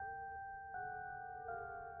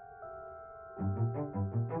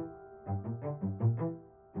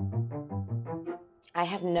I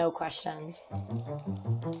have no questions.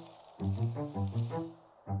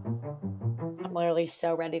 I'm literally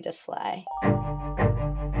so ready to slay.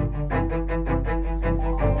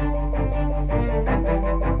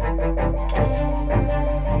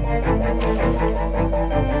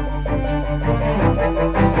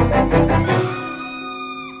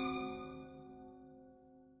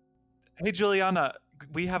 Hey, Juliana,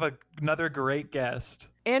 we have another great guest.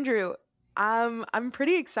 Andrew, I'm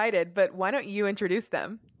pretty excited, but why don't you introduce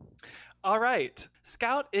them? All right.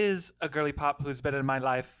 Scout is a girly pop who's been in my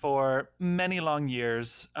life for many long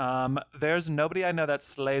years. There's nobody I know that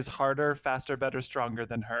slays harder, faster, better, stronger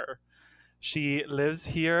than her. She lives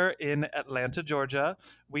here in Atlanta, Georgia.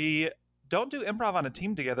 We don't do improv on a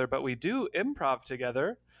team together, but we do improv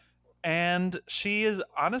together. And she is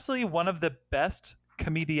honestly one of the best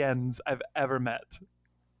comedians I've ever met.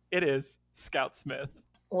 It is Scout Smith.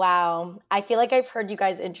 Wow. I feel like I've heard you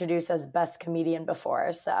guys introduce as best comedian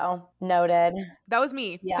before, so noted. That was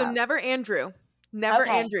me. Yeah. So never Andrew. Never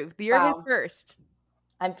Okay. Andrew. You're his Wow. first.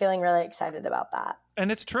 I'm feeling really excited about that.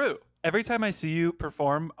 And it's true. Every time I see you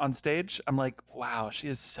perform on stage, I'm like, wow, she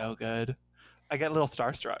is so good. I get a little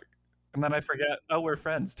starstruck. And then I forget, oh, we're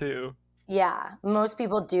friends too. Yeah, most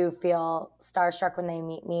people do feel starstruck when they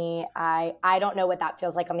meet me. I don't know what that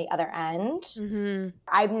feels like on the other end. Mm-hmm.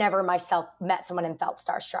 I've never myself met someone and felt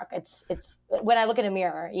starstruck. It's when I look in a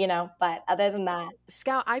mirror, but other than that.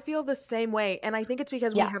 Scout, I feel the same way. And I think it's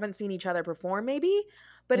because Yeah. we haven't seen each other perform maybe.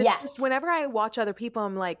 But it's Yes. just whenever I watch other people,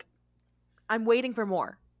 I'm like, I'm waiting for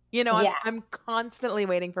more. Yeah. I'm constantly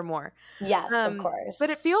waiting for more. Yes, of course. But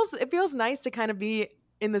it feels nice to kind of be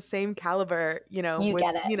in the same caliber, You get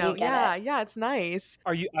it. You get it. Yeah, it's nice.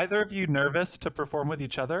 Are you either of you nervous to perform with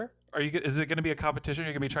each other? Is it going to be a competition?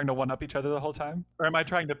 You're going to be trying to one up each other the whole time? Or am I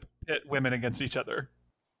trying to pit women against each other?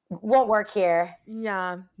 Won't work here.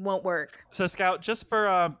 Yeah, won't work. So Scout, just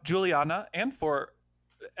for Juliana and for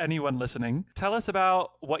anyone listening, tell us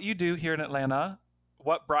about what you do here in Atlanta,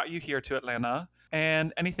 what brought you here to Atlanta,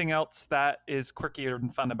 and anything else that is quirky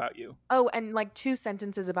and fun about you. Oh, and like 2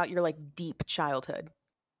 sentences about your like deep childhood.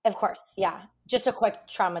 Of course, yeah. Just a quick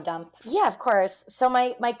trauma dump. Yeah, of course. So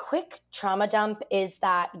my quick trauma dump is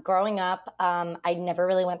that growing up, I never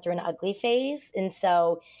really went through an ugly phase. And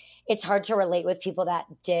so it's hard to relate with people that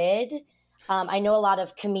did. I know a lot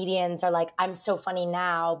of comedians are like, I'm so funny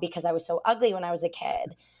now because I was so ugly when I was a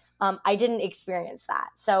kid. I didn't experience that.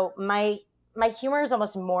 So my humor is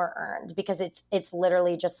almost more earned because it's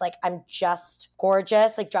literally just like I'm just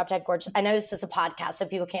gorgeous, like drop dead gorgeous. I know this is a podcast, so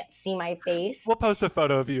people can't see my face. We'll post a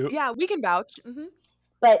photo of you. Yeah, we can vouch. Mm-hmm.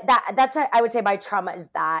 But that's I would say my trauma is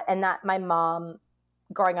that, and that my mom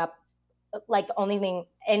growing up, like the only thing,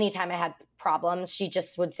 anytime I had problems, she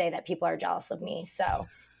just would say that people are jealous of me. So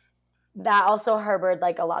that also harbored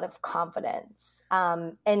like a lot of confidence.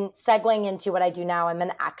 And segueing into what I do now, I'm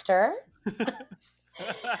an actor.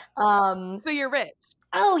 So you're rich.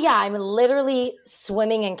 Oh yeah, I'm literally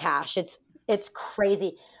swimming in cash. It's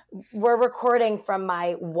crazy. We're recording from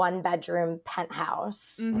my 1-bedroom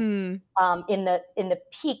penthouse Mm-hmm. in the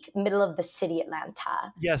peak middle of the city,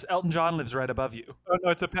 Atlanta. Yes, Elton John lives right above you. Oh no,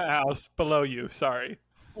 it's a penthouse below you. Sorry.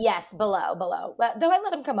 Yes, below. Well, though I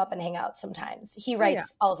let him come up and hang out sometimes. He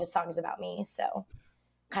writes all of his songs about me, so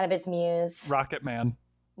kind of his muse. Rocket Man.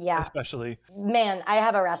 Yeah. Especially. Man, I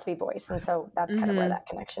have a raspy voice, and so that's kind of where that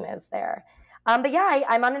connection is there. But yeah,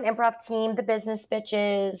 I'm on an improv team, the Business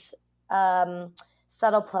Bitches.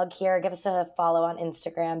 Subtle plug here. Give us a follow on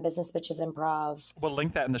Instagram, Business Bitches Improv. We'll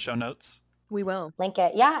link that in the show notes. We will. Link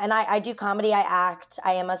it. Yeah, and I do comedy. I act.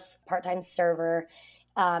 I am a part-time server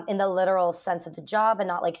in the literal sense of the job and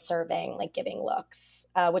not like serving, like giving looks,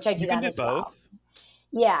 which I do that as well. Both.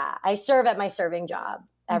 Yeah, I serve at my serving job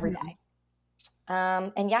every day.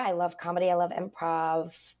 And yeah, I love comedy. I love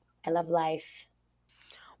improv. I love life.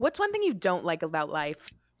 What's one thing you don't like about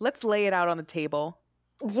life? Let's lay it out on the table.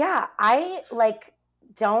 Yeah, I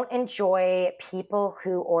don't enjoy people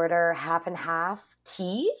who order half and half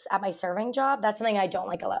teas at my serving job. That's something I don't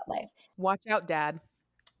like about life. Watch out, Dad.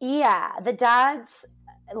 Yeah, the dads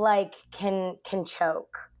can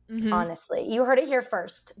choke. Honestly, you heard it here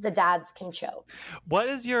first. The dads can choke.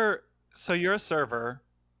 So you're a server,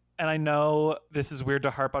 and I know this is weird to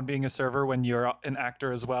harp on being a server when you're an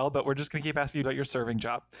actor as well, but we're just going to keep asking you about your serving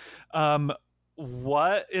job.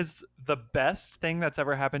 What is the best thing that's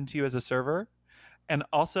ever happened to you as a server? And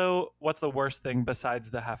also, what's the worst thing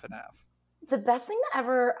besides the half and half? The best thing that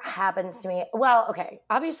ever happens to me, well, okay,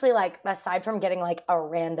 obviously, aside from getting a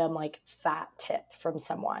random fat tip from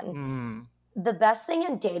someone, The best thing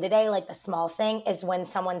in day-to-day, like the small thing, is when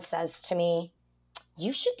someone says to me,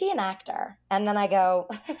 you should be an actor. And then I go,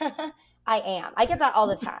 I am. I get that all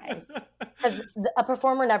the time because a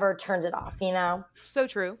performer never turns it off, you know? So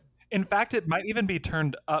true. In fact, it might even be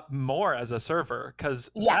turned up more as a server because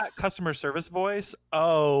that Yes. customer service voice,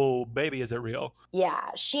 oh, baby, is it real?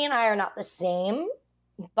 Yeah, she and I are not the same,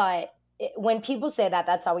 but when people say that,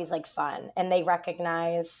 that's always like fun. And they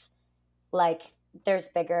recognize like there's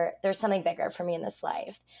something bigger for me in this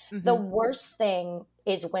life. Mhm. The worst thing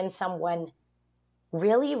is when someone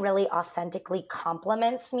really, really authentically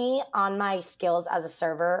compliments me on my skills as a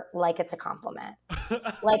server like it's a compliment.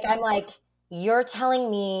 Like I'm like, you're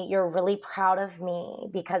telling me you're really proud of me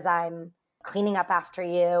because I'm cleaning up after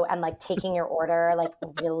you and like taking your order like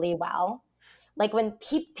really well. Like when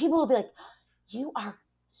people will be like, you are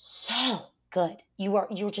so good.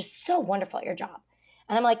 You're just so wonderful at your job.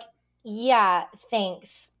 And I'm like, yeah,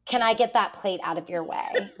 thanks. Can I get that plate out of your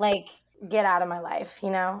way? Like, get out of my life, you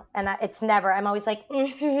know? And it's never, I'm always like,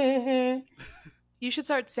 You should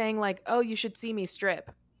start saying like, oh, you should see me strip.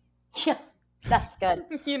 Yeah, that's good.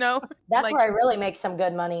 You know? That's Like- where I really make some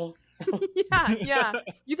good money. Yeah.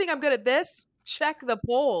 You think I'm good at this? Check the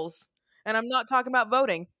polls. And I'm not talking about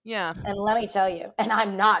voting. Yeah. And let me tell you, and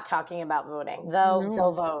I'm not talking about voting, though.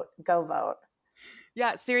 No. Go vote.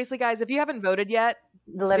 Yeah, seriously, guys, if you haven't voted yet,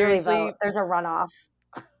 Literally seriously, vote. There's a runoff.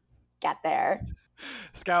 Get there.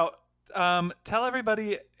 Scout, tell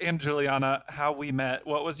everybody and Juliana how we met.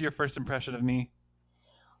 What was your first impression of me?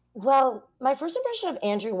 Well, my first impression of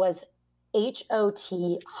Andrew was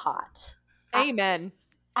hot. amen.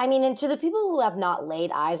 I mean, and to the people who have not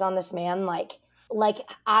laid eyes on this man, like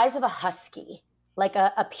eyes of a husky, like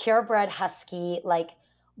a purebred husky, like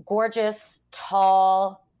gorgeous,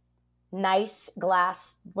 tall, nice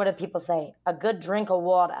glass. What do people say? A good drink of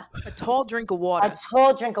water. A tall drink of water. A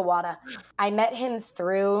tall drink of water. I met him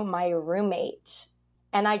through my roommate.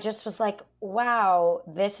 And I just was like, wow,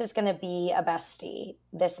 this is going to be a bestie,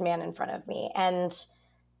 this man in front of me. And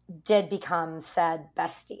did become said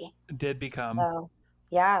bestie. Did become. So,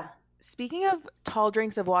 yeah. Speaking of tall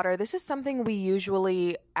drinks of water, this is something we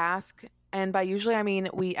usually ask. And by usually, I mean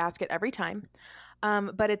we ask it every time.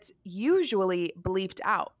 But it's usually bleeped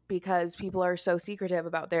out because people are so secretive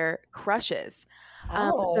about their crushes.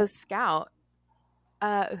 So Scout,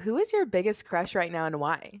 who is your biggest crush right now and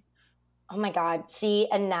why? Oh my God. See,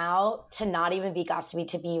 and now to not even be gossipy,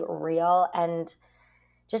 to be real and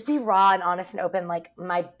just be raw and honest and open, like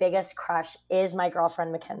my biggest crush is my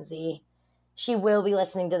girlfriend, Mackenzie. She will be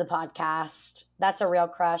listening to the podcast. That's a real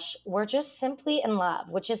crush. We're just simply in love,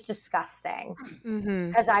 which is disgusting.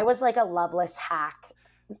 Because I was like a loveless hack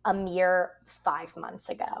a mere 5 months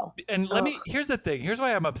ago. And here's the thing. Here's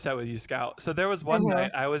why I'm upset with you, Scout. So there was one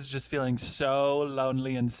night I was just feeling so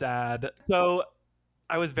lonely and sad. So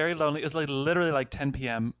I was very lonely. It was like literally like 10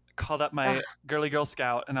 p.m. Called up my girly girl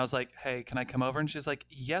Scout and I was like, hey, can I come over? And she's like,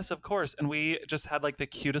 yes, of course. And we just had like the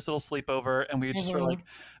cutest little sleepover and we just were like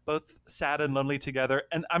both sad and lonely together.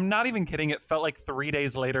 And I'm not even kidding. It felt like 3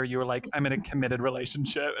 days later you were like, I'm in a committed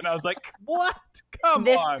relationship. And I was like, what? Come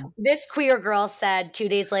on. This queer girl said 2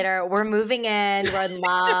 days later, we're moving in. We're in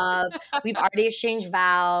love. We've already exchanged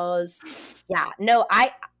vows. Yeah. No,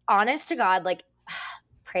 honest to God, like,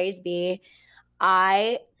 praise be.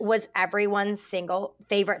 I was everyone's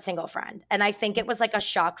favorite single friend. And I think it was like a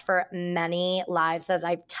shock for many lives that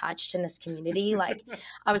I've touched in this community. Like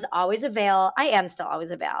I was always I am still always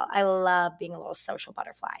a Vail. I love being a little social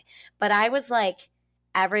butterfly. But I was like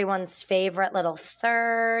everyone's favorite little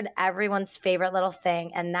third, everyone's favorite little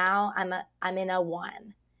thing. And now I'm in a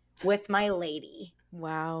one with my lady.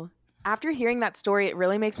 Wow. After hearing that story, it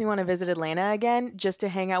really makes me want to visit Atlanta again just to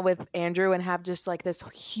hang out with Andrew and have just like this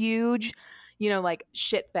huge like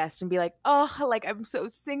shit fest and be like, oh, like I'm so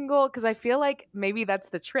single. Cause I feel like maybe that's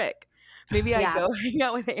the trick. Maybe I go hang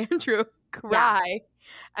out with Andrew, cry.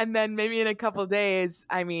 And then maybe in a couple days,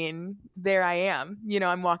 I mean, there I am,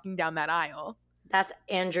 I'm walking down that aisle. That's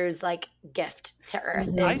Andrew's like gift to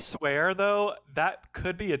Earth. I swear though, that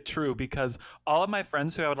could be a true because all of my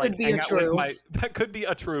friends who I would like hang out with that could be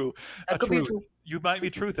a truth. You might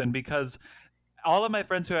be truthin' because all of my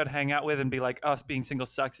friends who I'd hang out with and be like, oh, being single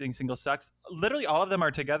sucks. Literally all of them are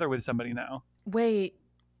together with somebody now. Wait,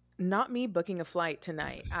 not me booking a flight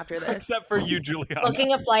tonight after this. Except for you, Juliana.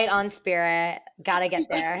 Booking a flight on Spirit. Gotta get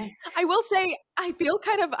there. I will say, I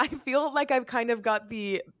feel like I've kind of got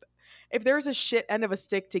if there's a shit end of a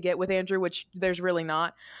stick to get with Andrew, which there's really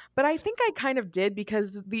not, but I think I kind of did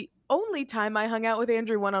because the only time I hung out with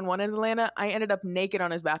Andrew one-on-one in Atlanta, I ended up naked on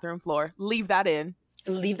his bathroom floor. Leave that in.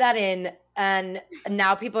 And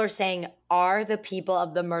now people are saying, are the people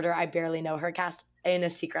of the Murder I Barely Know Her cast in a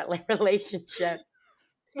secret relationship?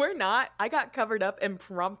 We're not. I got covered up and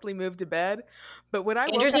promptly moved to bed. But when I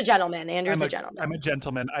Andrew's woke a gentleman. Andrew's a gentleman. I'm a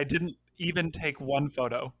gentleman. I didn't even take one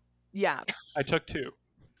photo. Yeah. I took 2.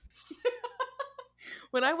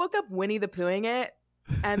 When I woke up Winnie the Poohing it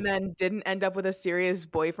and then didn't end up with a serious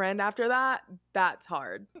boyfriend after that, that's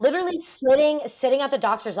hard. Literally sitting at the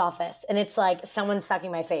doctor's office, and it's like someone's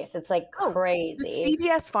sucking my face. It's like crazy. The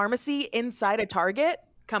CVS pharmacy inside a Target?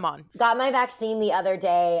 Come on. Got my vaccine the other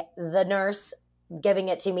day. The nurse giving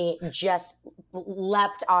it to me just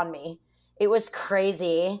leapt on me. It was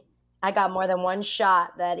crazy. I got more than one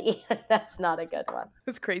shot. That's not a good one.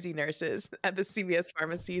 Those crazy nurses at the CVS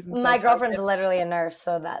pharmacies. My girlfriend's literally a nurse,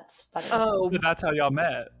 so that's funny. Oh, So that's how y'all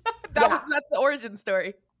met. that's the origin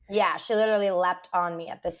story. Yeah, she literally leapt on me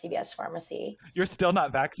at the CVS pharmacy. You're still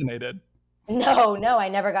not vaccinated. No, I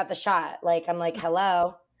never got the shot. Like, I'm like,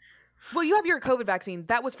 hello. Well, you have your COVID vaccine.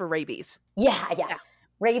 That was for rabies. Yeah.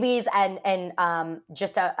 Rabies and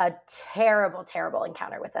just a terrible, terrible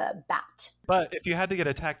encounter with a bat. But if you had to get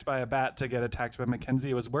attacked by a bat to get attacked by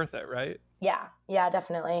Mackenzie, it was worth it, right? Yeah,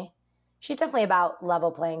 definitely. She's definitely about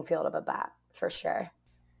level playing field of a bat, for sure.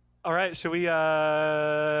 All right, should we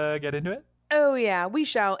get into it? Oh, yeah, we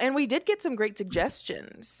shall. And we did get some great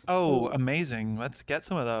suggestions. Oh, amazing. Let's get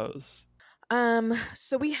some of those.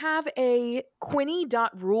 So we have a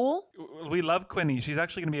Quinny.rule. We love Quinny. She's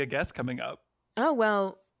actually going to be a guest coming up. Oh,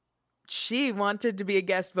 well, she wanted to be a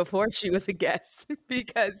guest before she was a guest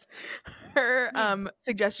because her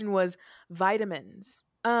suggestion was vitamins.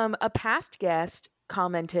 A past guest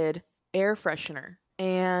commented air freshener.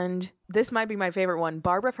 And this might be my favorite one.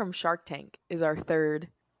 Barbara from Shark Tank is our third.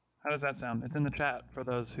 How does that sound? It's in the chat for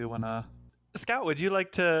those who want to. Scout, would you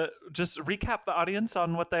like to just recap the audience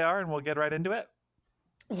on what they are and we'll get right into it?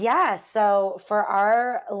 Yeah, so for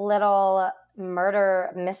our little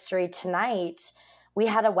murder mystery tonight, we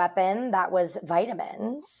had a weapon that was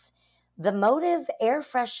vitamins, the motive, air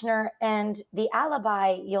freshener, and the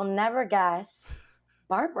alibi you'll never guess,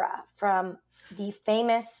 Barbara from the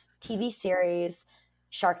famous TV series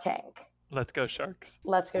Shark Tank. Let's go, Sharks.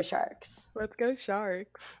 Let's go, Sharks. Let's go,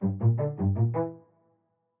 Sharks.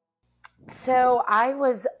 So I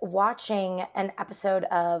was watching an episode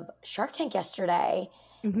of Shark Tank yesterday,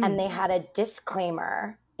 and they had a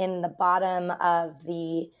disclaimer in the bottom of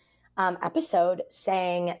the episode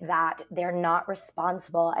saying that they're not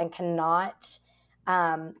responsible and cannot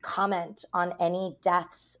comment on any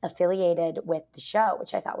deaths affiliated with the show,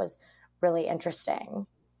 which I thought was really interesting.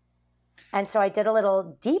 And so I did a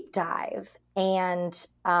little deep dive, and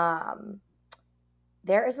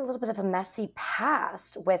there is a little bit of a messy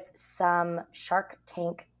past with some Shark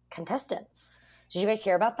Tank contestants. Did you guys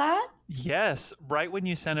hear about that? Yes. Right when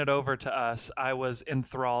you sent it over to us, I was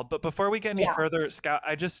enthralled. But before we get any further, Scout,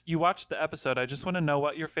 you watched the episode. I just want to know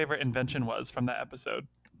what your favorite invention was from that episode.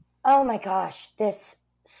 Oh my gosh. This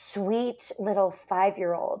sweet little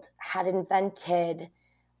 5-year-old had invented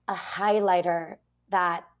a highlighter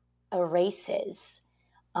that erases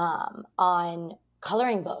on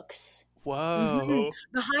coloring books. Whoa.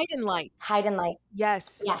 The hide and light. Hide and light.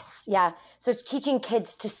 Yes. Yeah. So it's teaching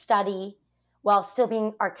kids to study while still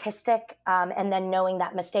being artistic, and then knowing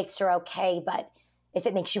that mistakes are okay, but if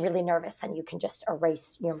it makes you really nervous, then you can just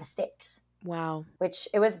erase your mistakes. Wow. Which,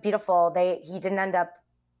 it was beautiful. He didn't end up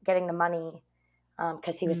getting the money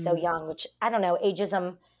because he was so young, which, I don't know,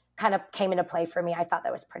 ageism kind of came into play for me. I thought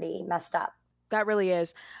that was pretty messed up. That really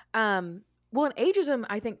is. Well, and ageism,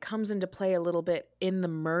 I think, comes into play a little bit in the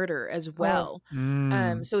murder as well.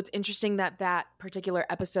 So it's interesting that particular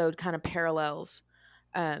episode kind of parallels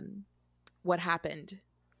what happened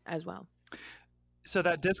as well. So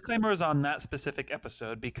that disclaimer is on that specific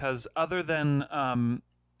episode because other than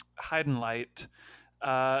Hide and Light,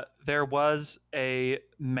 there was a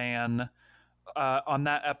man on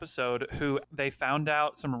that episode who they found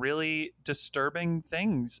out some really disturbing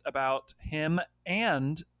things about him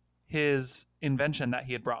and his invention that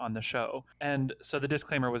he had brought on the show. And so the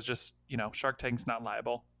disclaimer was just, Shark Tank's not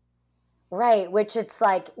liable. Right, which it's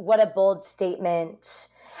like, what a bold statement.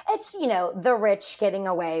 It's, the rich getting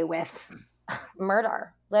away with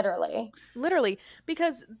murder, literally. Literally,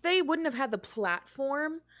 because they wouldn't have had the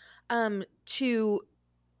platform to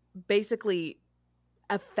basically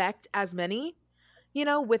affect as many,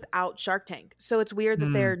 without Shark Tank. So it's weird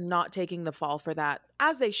that they're not taking the fall for that,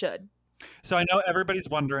 as they should. So I know everybody's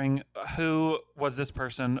wondering, who was this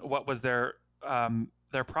person? What was their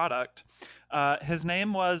product? His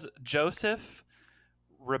name was Joseph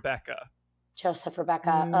Rebecca. Joseph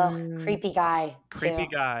Rebecca. Ugh, creepy guy Creepy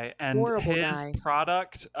too. guy. And Horrible his guy.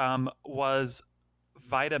 product was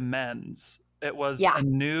Vitamins. It was Yeah. a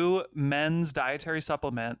new men's dietary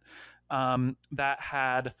supplement that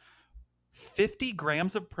had 50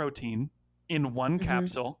 grams of protein in one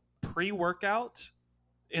capsule, pre-workout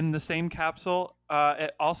in the same capsule.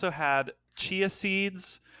 It also had chia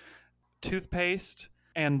seeds, toothpaste,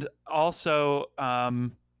 and also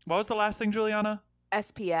what was the last thing, Juliana?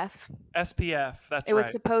 SPF. SPF. That's It was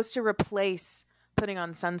right. supposed to replace putting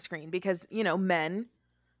on sunscreen because, men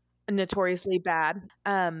notoriously bad.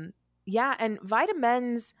 Yeah, and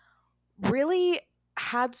Vitamins really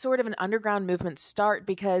had sort of an underground movement start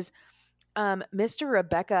because Mr.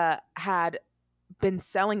 Rebecca had been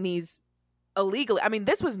selling these illegally. I mean,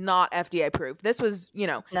 this was not FDA approved. This was,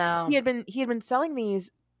 No. he had been selling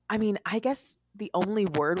these. I mean, I guess the only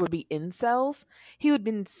word would be incels. He had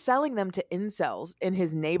been selling them to incels in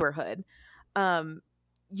his neighborhood, to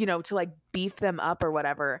like beef them up or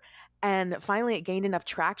whatever. And finally, it gained enough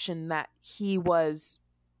traction that he was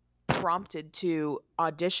prompted to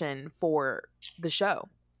audition for the show.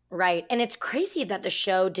 Right. And it's crazy that the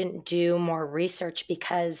show didn't do more research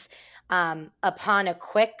because upon a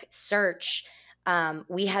quick search,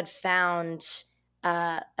 we had found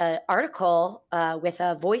an article with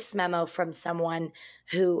a voice memo from someone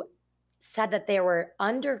who said that there were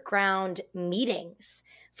underground meetings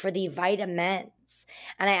for the Vitamins.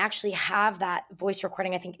 And I actually have that voice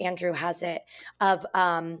recording. I think Andrew has it, of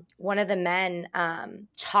one of the men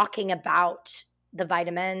talking about the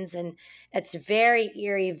Vitamins. And it's very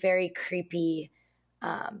eerie, very creepy,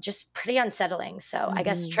 just pretty unsettling. So I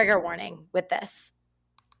guess trigger warning with this.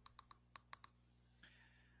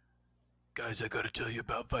 Guys, I gotta tell you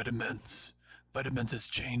about Vitamins. Vitamins has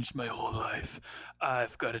changed my whole life.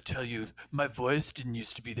 I've got to tell you, my voice didn't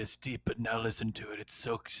used to be this deep, but now listen to it. It's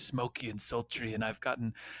so smoky and sultry, and I've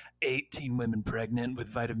gotten 18 women pregnant with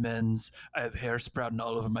Vitamins. I have hair sprouting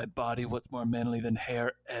all over my body. What's more manly than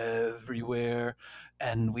hair everywhere?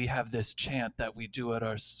 And we have this chant that we do at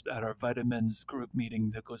our Vitamins group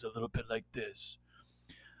meeting that goes a little bit like this.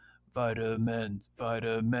 Vitamins,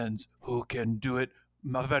 Vitamins, who can do it?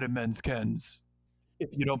 My Vitamins cans.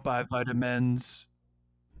 If you don't buy Vitamins,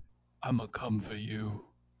 I'ma come for you.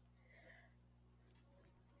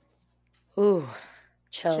 Ooh,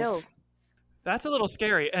 chills. Chills. That's a little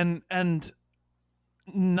scary, and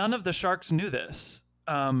none of the sharks knew this.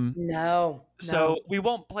 No. So we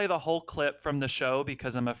won't play the whole clip from the show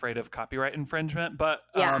because I'm afraid of copyright infringement. But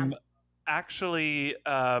actually,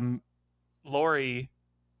 Lori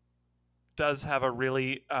does have a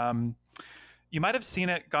really you might have seen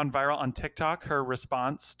it gone viral on TikTok, her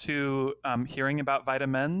response to hearing about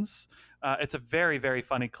Vitamins. It's a very, very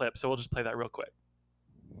funny clip. So we'll just play that real quick.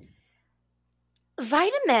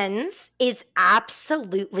 Vitamins is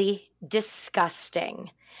absolutely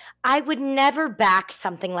disgusting. I would never back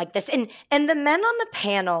something like this. And the men on the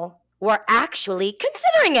panel were actually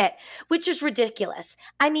considering it, which is ridiculous.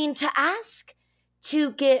 I mean, to ask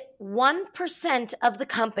to get 1% of the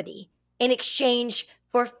company in exchange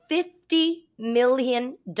for $50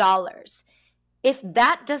 million. If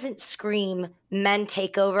that doesn't scream men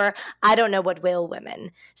takeover, I don't know what will,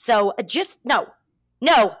 women. So just no,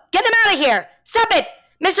 get him out of here. Stop it.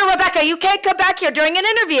 Mr. Rebecca, you can't come back here during an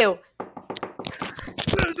interview.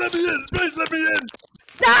 Please let me in. Please let me in.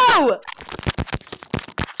 No.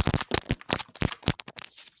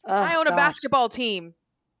 I own a basketball team.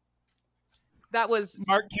 That was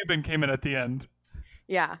Mark Cuban came in at the end.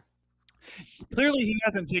 Yeah. Clearly, he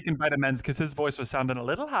hasn't taken Vitamins because his voice was sounding a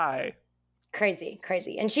little high. Crazy.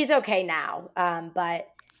 And she's okay now. But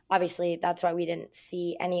obviously, that's why we didn't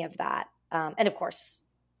see any of that. And of course,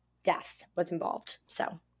 death was involved.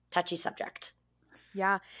 So, touchy subject.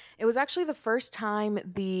 Yeah. It was actually the first time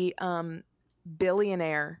the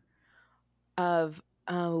billionaire of,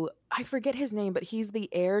 I forget his name, but he's the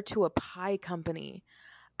heir to a pie company.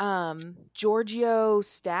 Giorgio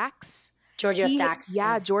Stacks. Stacks.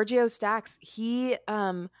 Yeah, Giorgio Stacks. He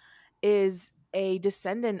is a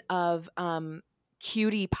descendant of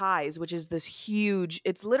Cutie Pies, which is this huge,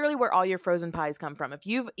 it's literally where all your frozen pies come from. If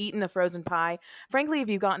you've eaten a frozen pie, frankly, if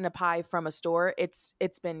you've gotten a pie from a store, it's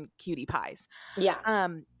been Cutie Pies. Yeah.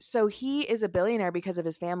 So he is a billionaire because of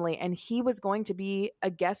his family, and he was going to be a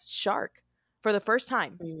guest shark for the first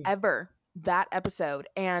time ever that episode.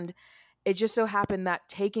 And it just so happened that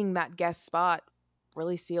taking that guest spot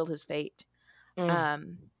really sealed his fate.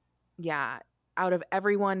 Yeah. Out of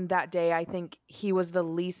everyone that day, I think he was the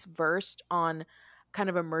least versed on kind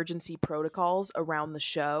of emergency protocols around the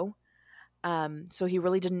show. So he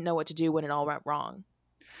really didn't know what to do when it all went wrong.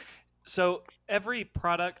 So every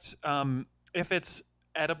product if it's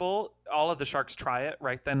edible, all of the sharks try it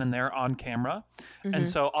right then and there on camera. And Mm-hmm.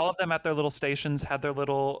 so all of them at their little stations had their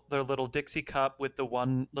little Dixie cup with the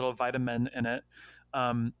one little vitamin in it.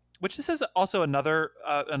 Which this is also another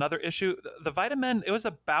issue. The vitamin, it was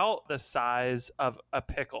about the size of a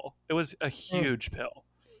pickle. It was a huge pill.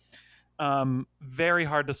 Very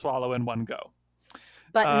hard to swallow in one go.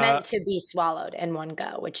 But Uh, meant to be swallowed in one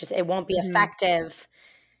go, which is it won't be Mhm. effective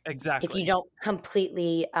if exactly. you don't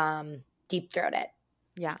completely deep throat it.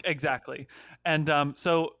 Yeah. Exactly. And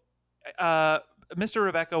so Mr.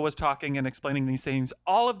 Rebecca was talking and explaining these things.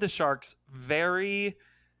 All of the sharks, very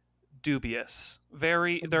dubious.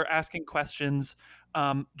 They're asking questions.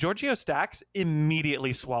 Giorgio Stacks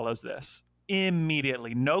immediately swallows this.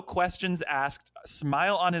 Immediately. No questions asked.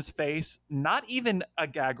 Smile on his face. Not even a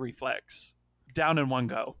gag reflex. Down in one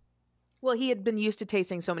go. Well, he had been used to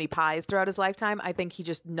tasting so many pies throughout his lifetime. I think he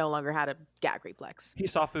just no longer had a gag reflex. He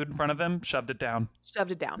saw food in front of him, shoved it down.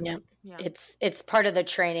 Shoved it down. Yeah. Yeah. It's part of the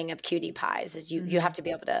training of cutie pies is you have to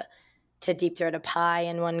be able to deep throat a pie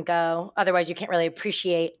in one go. Otherwise you can't really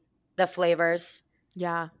appreciate the flavors.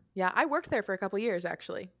 Yeah. Yeah. I worked there for a couple years,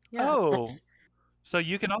 actually. Yeah. Oh, so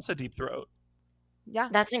you can also deep throat. Yeah.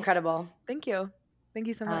 That's incredible. Thank you. Thank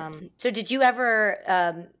you so much. So did you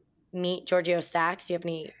ever meet Giorgio Stacks? Do you have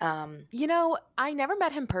any You know, I never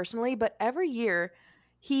met him personally, but every year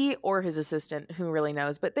he or his assistant, who really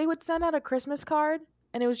knows, but they would send out a Christmas card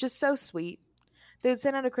and it was just so sweet. They would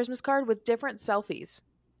send out a Christmas card with different selfies.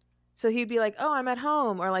 So he'd be like, "Oh, I'm at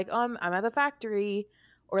home," or like, I'm at the factory,"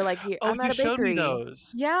 or like, "Here, Oh, I'm you at a showed me bakery."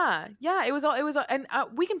 those. Yeah, yeah. It was all, and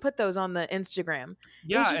we can put those on the Instagram. It was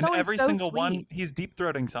Yeah, just and always every so single one, sweet. he's deep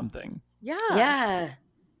throating something. Yeah, yeah.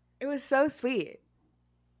 It was so sweet.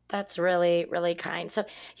 That's really, really kind. So,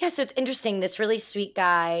 yeah, so it's interesting. This really sweet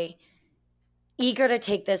guy, eager to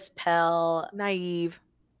take this pill, Naive.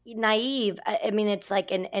 naive. I mean, it's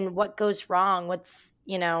like, and what goes wrong? What's,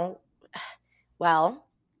 well,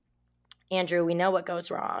 Andrew, we know what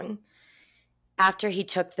goes wrong. After he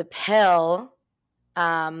took the pill,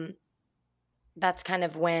 that's kind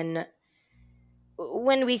of when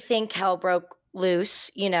we think hell broke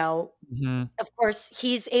loose, Mm-hmm. Of course,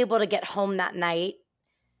 he's able to get home that night.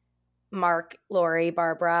 Mark, Lori,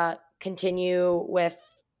 Barbara continue with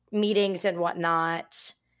meetings and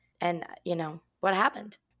whatnot. And, what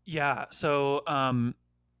happened? Yeah, so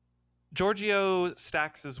Giorgio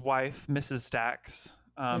Stacks' wife, Mrs. Stacks,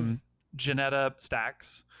 Janetta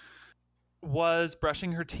Stacks, was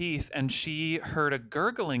brushing her teeth and she heard a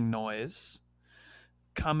gurgling noise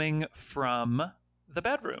coming from the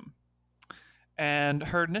bedroom. And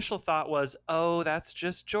her initial thought was, oh, that's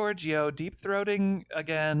just Giorgio deep throating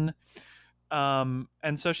again. And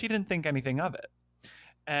so she didn't think anything of it.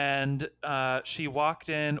 And she walked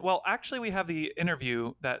in. Well, actually, we have the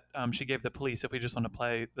interview that she gave the police if we just want to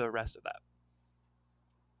play the rest of that.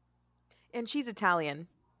 And she's Italian.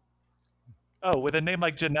 Oh, with a name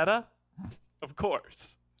like Janetta? Of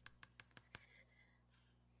course.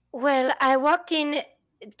 Well, I walked in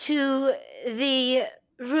to the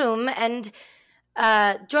room and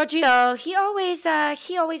Giorgio, he always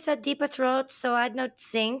had deeper throat, so I'd not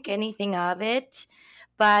think anything of it.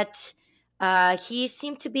 But he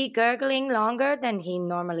seemed to be gurgling longer than he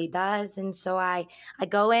normally does, and so I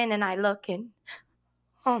go in and I look and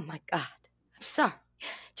oh my God, I'm sorry.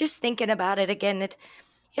 Just thinking about it again, it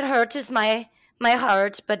hurts my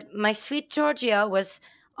heart. But my sweet Giorgio was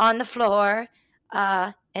on the floor,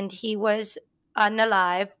 and he was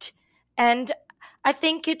unalived, and I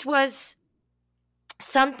think it was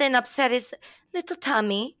something upset his little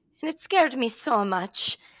tummy, and it scared me so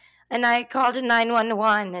much. And I called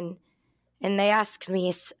 911, and they asked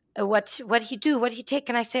me what he do, what he take,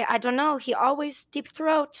 and I say I don't know. He always deep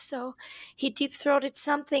throat, so he deep throated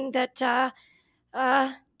something that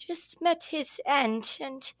just met his end,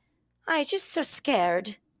 and I just so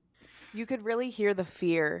scared. You could really hear the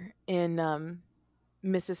fear in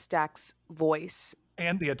Mrs. Stack's voice.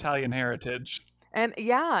 And the Italian heritage. And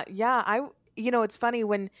yeah, it's funny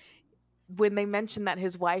when they mentioned that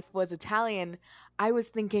his wife was Italian, I was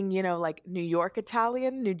thinking, like New York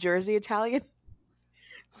Italian, New Jersey Italian.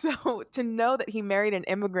 So to know that he married an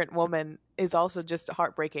immigrant woman is also just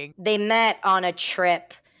heartbreaking. They met on a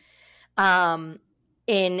trip when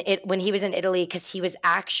he was in Italy, because he was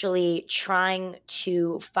actually trying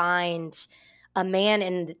to find a man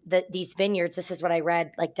in these vineyards. This is what I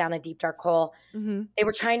read, like down a deep dark hole. Mm-hmm. They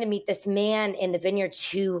were trying to meet this man in the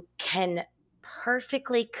vineyards who can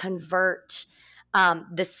perfectly convert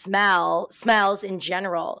the smells in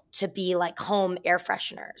general to be like home air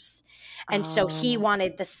fresheners. And so he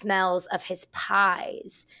wanted the smells of his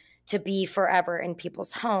pies to be forever in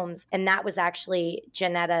people's homes. And that was actually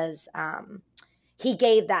Janetta's, he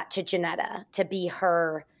gave that to Janetta to be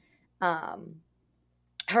her,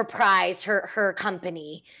 her prize, her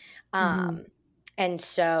company. And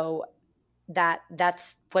so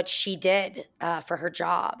that's what she did for her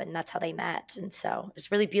job, and that's how they met. And so it was a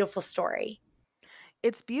really beautiful story.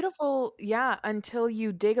 It's beautiful, yeah, until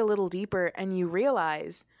you dig a little deeper and you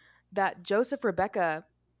realize that Joseph Rebecca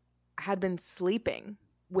had been sleeping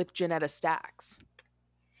with Janetta Stacks.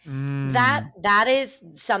 That is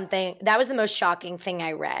something that was the most shocking thing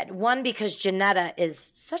I read. One, because Janetta is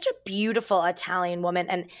such a beautiful Italian woman,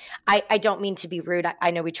 and I don't mean to be rude. I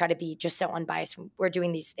know we try to be just so unbiased when we're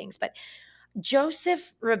doing these things, but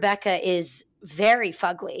Joseph Rebecca is very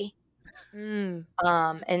fugly.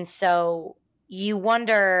 And so you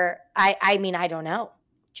wonder, I mean, I don't know.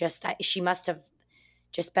 She must have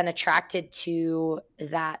just been attracted to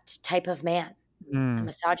that type of man, a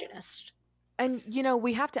misogynist. And,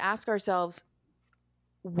 we have to ask ourselves,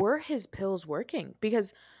 were his pills working?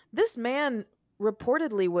 Because this man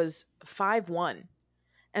reportedly was 5'1".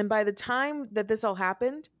 And by the time that this all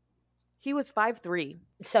happened, he was 5'3".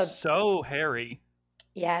 So hairy.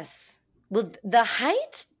 Yes. Well, the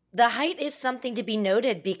height is something to be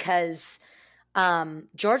noted because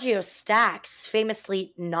Giorgio Stacks,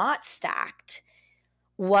 famously not stacked,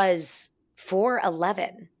 was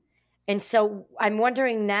 4'11". And so I'm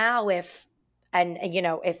wondering now if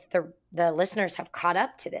the listeners have caught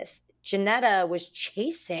up to this. Janetta was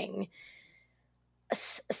chasing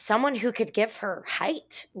someone who could give her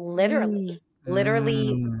height, literally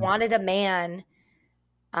wanted a man.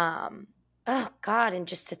 Oh God. And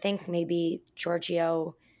just to think maybe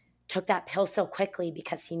Giorgio took that pill so quickly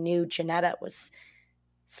because he knew Janetta was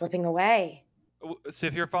slipping away. So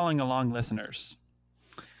if you're following along, listeners,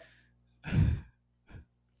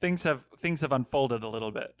 things have unfolded a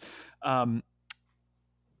little bit.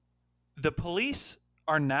 The police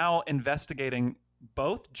are now investigating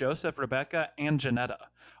both Joseph Rebecca and Janetta.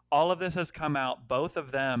 All of this has come out. Both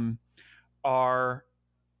of them are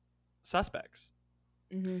suspects.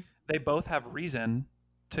 They both have reason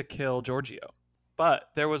to kill Giorgio. But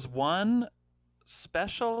there was one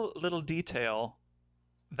special little detail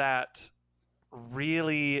that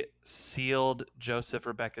really sealed Joseph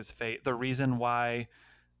Rebecca's fate. The reason why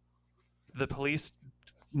the police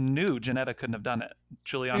knew Janetta couldn't have done it.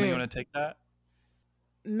 Juliana, you want to take that?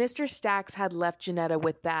 Mr. Stacks had left Janetta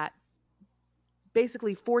with that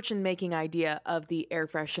basically fortune-making idea of the air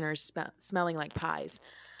fresheners smelling like pies.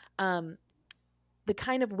 The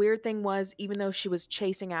kind of weird thing was, even though she was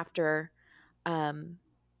chasing after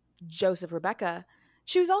Joseph Rebecca,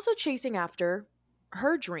 she was also chasing after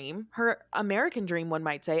her dream, her American dream, one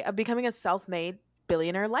might say, of becoming a self-made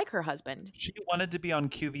billionaire like her husband. She wanted to be on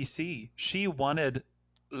QVC. She wanted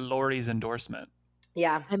Lori's endorsement.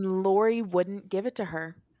 Yeah. And Lori wouldn't give it to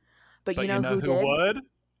her. But you know who did? Would?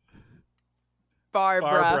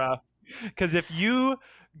 Barbara. Because if you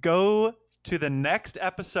go to the next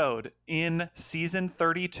episode in season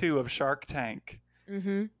 32 of Shark Tank,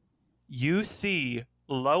 you see,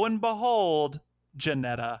 lo and behold,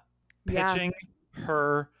 Janetta pitching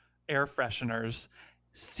her air fresheners,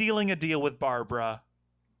 sealing a deal with Barbara.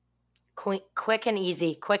 Quick and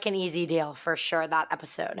easy deal for sure, that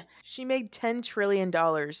episode. She made $10 trillion.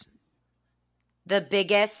 The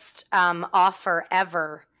biggest offer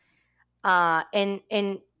ever.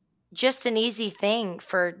 And just an easy thing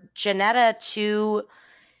for Janetta to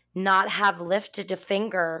not have lifted a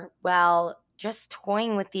finger while just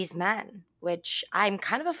toying with these men, which I'm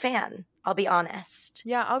kind of a fan, I'll be honest.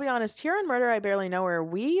 Yeah, I'll be honest. Here on Murder, I Barely Know Her,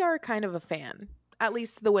 we are kind of a fan. At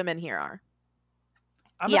least the women here are.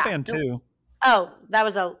 I'm a fan too. Oh, that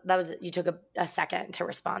was you took a second to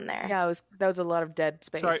respond there. Yeah, that was a lot of dead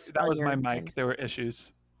space. Sorry, that was my mic. There were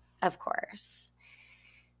issues. Of course.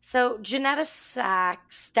 So Janetta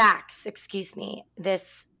Stacks,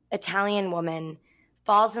 this Italian woman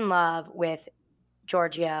falls in love with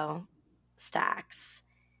Giorgio Stacks,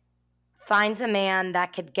 finds a man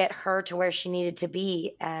that could get her to where she needed to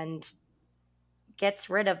be, and gets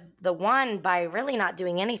rid of the one by really not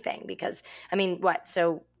doing anything. Because,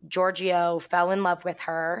 so Giorgio fell in love with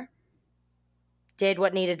her, did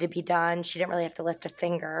what needed to be done. She didn't really have to lift a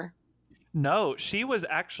finger. No, she was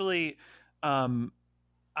actually, I'm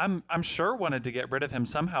sure wanted to get rid of him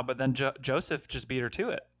somehow, but then Joseph just beat her to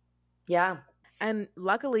it. Yeah. And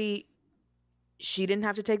luckily, she didn't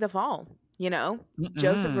have to take the fall,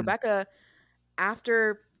 Joseph Rebecca,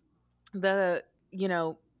 after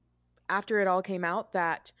after it all came out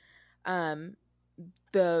that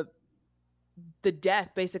the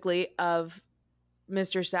death basically of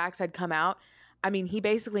Mr. Stacks had come out, I mean, he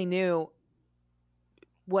basically knew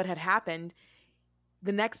what had happened.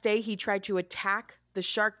 The next day, he tried to attack the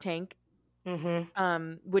Shark Tank,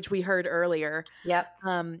 which we heard earlier. Yep.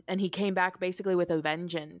 And he came back basically with a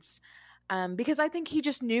vengeance. Because I think he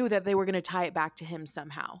just knew that they were going to tie it back to him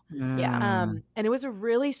somehow. Yeah. And it was a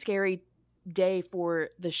really scary day for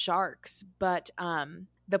the sharks, but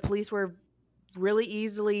the police were really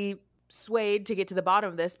easily swayed to get to the bottom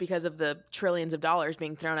of this because of the trillions of dollars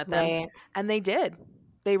being thrown at them. Right. And they did.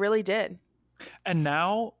 They really did. And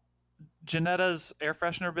now Janetta's air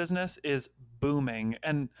freshener business is booming.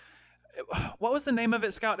 And what was the name of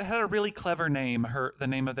it, Scout? It had a really clever name, the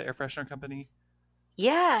name of the air freshener company.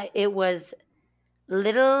 Yeah, it was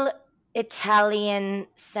Little Italian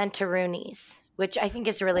Santorunis, which I think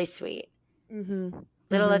is really sweet.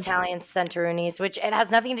 Little Italian Santorunis, which it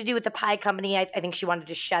has nothing to do with the pie company. I think she wanted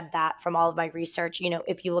to shed that from all of my research. You know,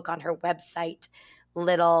 if you look on her website,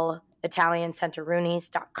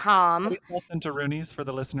 littleitaliansantorunis.com. How do you spell Santorunis for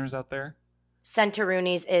the listeners out there?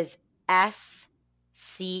 Santorunis is SCENTERINOS.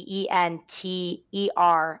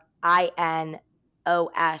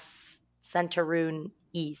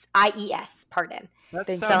 Santorunis. IES, pardon. That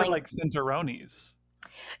sounded like Santoroni's.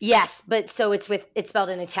 Yes, but so it's spelled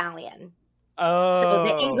in Italian. Oh. So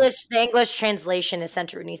the English translation is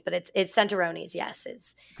Santorunis, but it's Santoroni's, yes.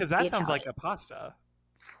 Because that sounds like a pasta.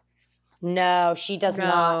 No, she does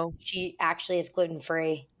not. She actually is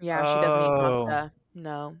gluten-free. Yeah, she doesn't eat pasta.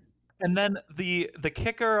 No. And then the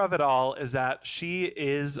kicker of it all is that she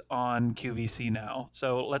is on QVC now.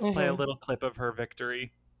 So let's play a little clip of her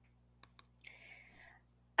victory.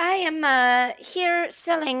 I am here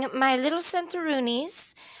selling my little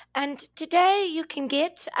Santorunis, and today you can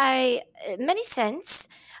get many scents.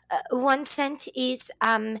 1 cent is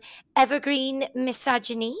evergreen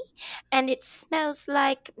misogyny, and it smells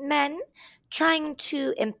like men trying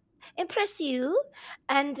to impress you.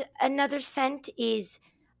 And another scent is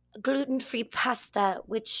gluten-free pasta,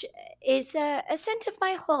 which is a scent of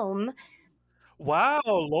my home. Wow,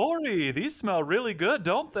 Lori, these smell really good,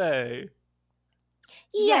 don't they?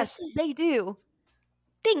 Yes, they do.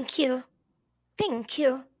 Thank you. Thank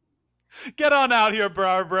you. Get on out here,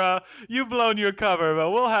 Barbara. You've blown your cover,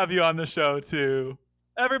 but we'll have you on the show, too.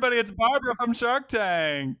 Everybody, it's Barbara from Shark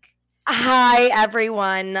Tank. Hi,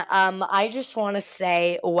 everyone. I just want to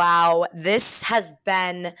say, wow, this has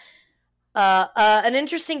been an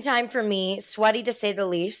interesting time for me. Sweaty, to say the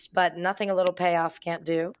least, but nothing a little payoff can't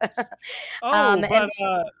do.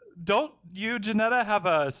 Don't you, Janetta, have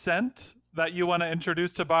a scent that you want to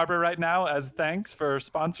introduce to Barbara right now as thanks for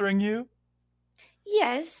sponsoring you?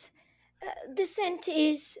 Yes. The scent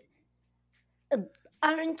is...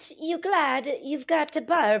 aren't you glad you've got a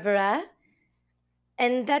Barbara?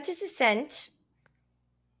 And that is a scent.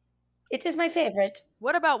 It is my favorite.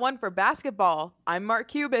 What about one for basketball? I'm Mark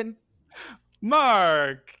Cuban.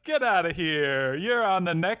 Mark, get out of here. You're on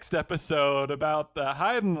the next episode about the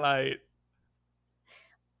Hide and Light.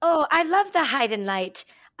 Oh, I love the Hide and Light.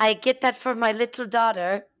 I get that for my little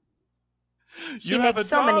daughter. You have a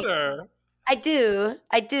daughter? I do.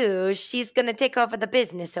 She's going to take over the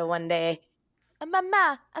business one day.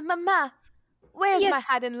 Mama, where's my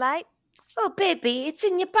Hide and Light? Oh, baby, it's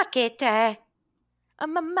in your pocket.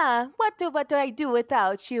 Mama, what do I do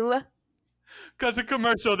without you? Cut to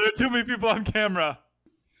commercial. There are too many people on camera.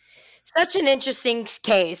 Such an interesting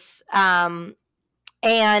case. And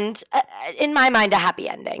in my mind, a happy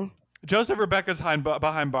ending. Joseph Rebecca's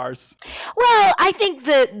behind bars. Well, I think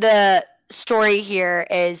the story here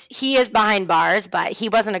is he is behind bars, but he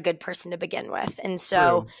wasn't a good person to begin with. And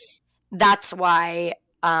so that's why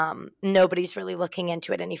nobody's really looking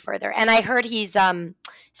into it any further. And I heard he's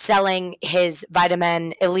selling his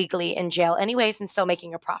vitamin illegally in jail anyways and still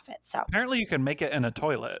making a profit. So apparently you can make it in a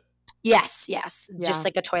toilet. Yes. Just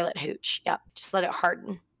like a toilet hooch. Yep. Just let it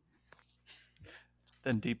harden.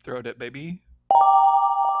 Then deep throat it, baby.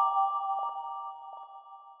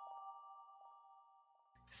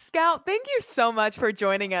 Scout, thank you so much for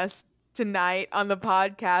joining us tonight on the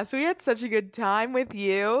podcast. We had such a good time with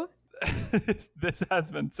you. This has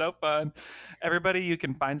been so fun. Everybody, you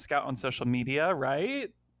can find Scout on social media, right?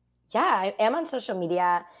 Yeah, I am on social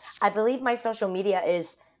media. I believe my social media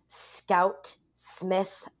is Scout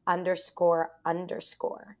Smith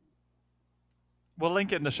 __. We'll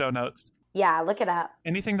link it in the show notes. Yeah, look it up.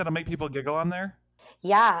 Anything that'll make people giggle on there?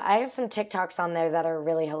 Yeah, I have some TikToks on there that are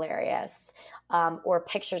really hilarious. Or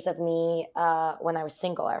pictures of me when I was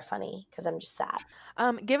single are funny because I'm just sad.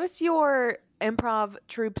 Give us your improv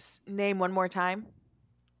troupe's name one more time.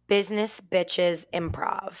 Business Bitches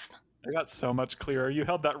Improv. I got so much clearer. You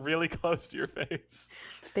held that really close to your face.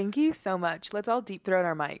 Thank you so much. Let's all deep throat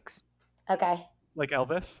our mics. Okay. Like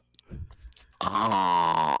Elvis?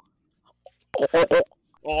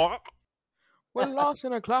 We're lost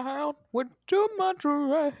in a cloud with too much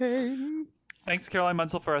rain. Thanks, Caroline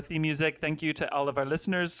Munsell, for our theme music. Thank you to all of our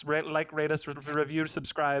listeners. Rate us, review,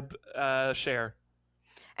 subscribe, share.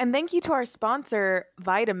 And thank you to our sponsor,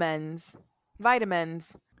 Vitamins.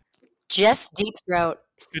 Vitamins. Just deep throat.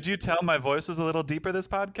 Could you tell my voice was a little deeper this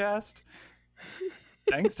podcast?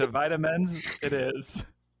 Thanks to Vitamins, it is.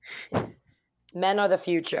 Men are the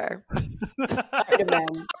future.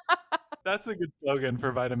 Vitamins. That's a good slogan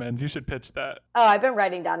for Vitamins. You should pitch that. Oh, I've been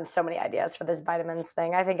writing down so many ideas for this vitamins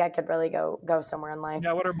thing. I think I could really go somewhere in life.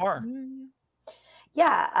 Yeah, what are more?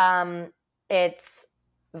 Yeah, it's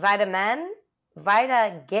Vitamin,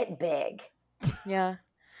 Vita Get Big. Yeah.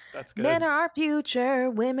 That's good. Men are our future,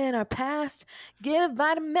 women are past. Get a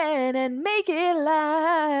vitamin and make it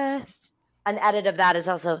last. An edit of that is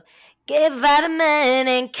also get vitamin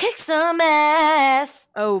and kick some ass.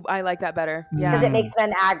 Oh, I like that better. Yeah. Because it makes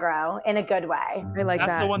men aggro in a good way. I like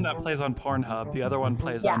That's that. the one that plays on Pornhub. The other one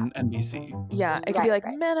plays on NBC. Yeah, it could be like,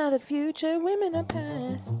 Right. men are the future, women are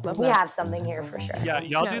past. Love We that. have something here for sure. Yeah,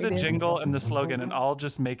 y'all Yeah, do we the do. jingle and the slogan, and I'll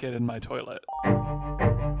just make it in my toilet.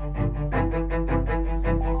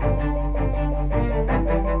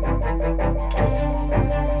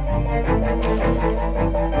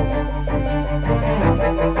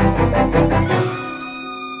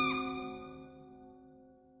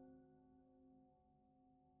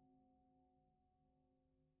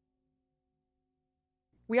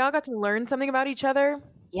 We all got to learn something about each other.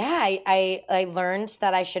 Yeah, I learned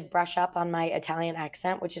that I should brush up on my Italian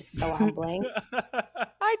accent, which is so humbling.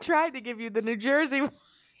 I tried to give you the New Jersey one.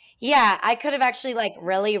 Yeah, I could have actually like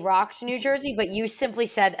really rocked New Jersey, but you simply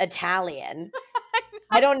said Italian.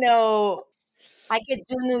 I don't know. I could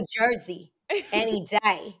do New Jersey any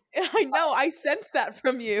day. I know. I sense that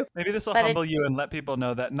from you. Maybe this will But humble you and let people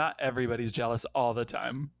know that not everybody's jealous all the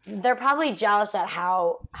time. They're probably jealous at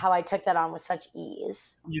how I took that on with such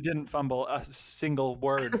ease. You didn't fumble a single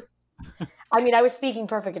word. I mean, I was speaking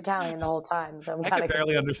perfect Italian the whole time, so I'm I kind could of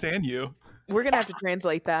barely understand you. We're going to have to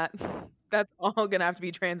translate that. That's all going to have to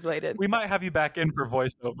be translated. We might have you back in for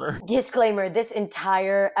voiceover. Disclaimer, this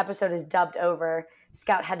entire episode is dubbed over.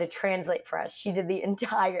 Scout had to translate for us. She did the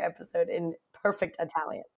entire episode in perfect Italian.